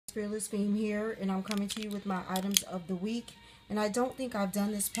Fearless Femme here, and I'm coming to you with my items of the week. And I don't think I've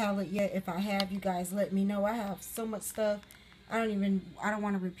done this palette yet. If I have, you guys let me know. I have so much stuff. I don't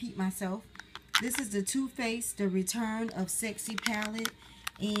want to repeat myself. This is the Too Faced The Return of Sexy palette,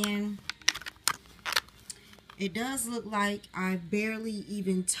 and it does look like I barely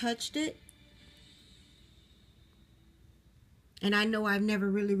even touched it. And I know I've never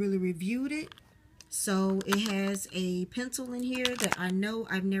really reviewed it. So it has a pencil in here that I know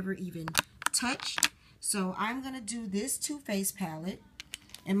I've never even touched. So I'm going to do this Too Faced palette.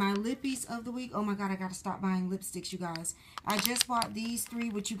 And my lippies of the week. Oh my God, I got to stop buying lipsticks, you guys. I just bought these three,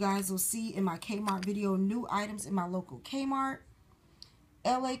 which you guys will see in my Kmart video. New items in my local Kmart.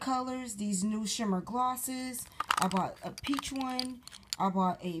 LA Colors, these new shimmer glosses. I bought a peach one. I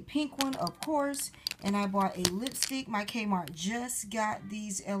bought a pink one, of course. And I bought a lipstick. My Kmart just got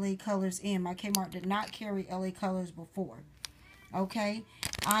these LA Colors in. My Kmart did not carry LA Colors before. Okay.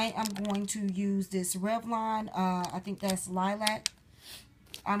 I am going to use this Revlon. I think that's Lilac.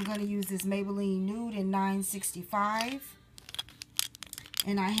 I'm going to use this Maybelline Nude in 965.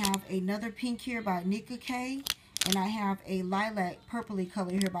 And I have another pink here by Nika K. And I have a lilac purpley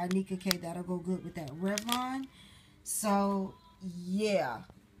color here by Nika K. That'll go good with that Revlon. So, yeah.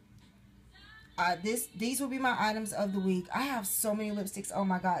 These will be my items of the week. I have so many lipsticks. Oh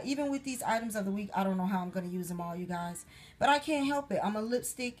my God. Even with these items of the week, I don't know how I'm going to use them all, you guys. But I can't help it. I'm a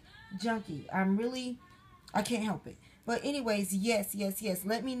lipstick junkie. I can't help it. But anyways, yes.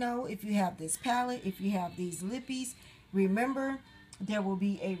 Let me know if you have this palette, if you have these lippies. Remember, there will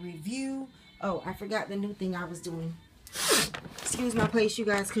be a review. Oh, I forgot the new thing I was doing. Excuse my place, you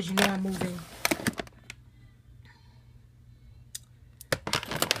guys, because you know I'm moving.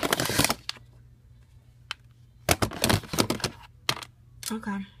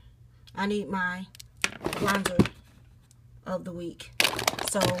 Okay. I need my bronzer of the week.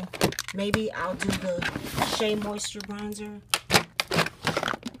 So maybe I'll do the Shea Moisture bronzer.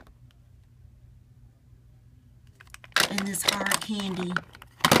 And this Hard Candy.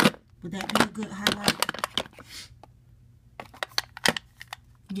 Would that be a good highlight?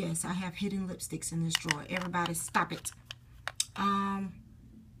 Yes, I have hidden lipsticks in this drawer. Everybody stop it.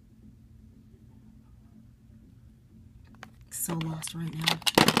 So lost right now.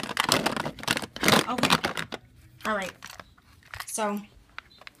 Okay. Alright. So,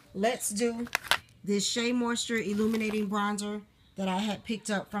 let's do this Shea Moisture Illuminating Bronzer that I had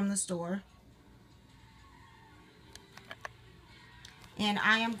picked up from the store. And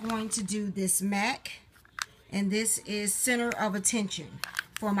I am going to do this MAC. And this is Center of Attention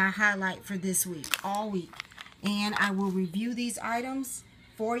for my highlight for this week, all week. And I will review these items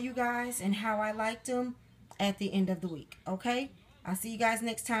for you guys and how I liked them at the end of the week. Okay? I'll see you guys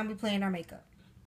next time we play in our makeup.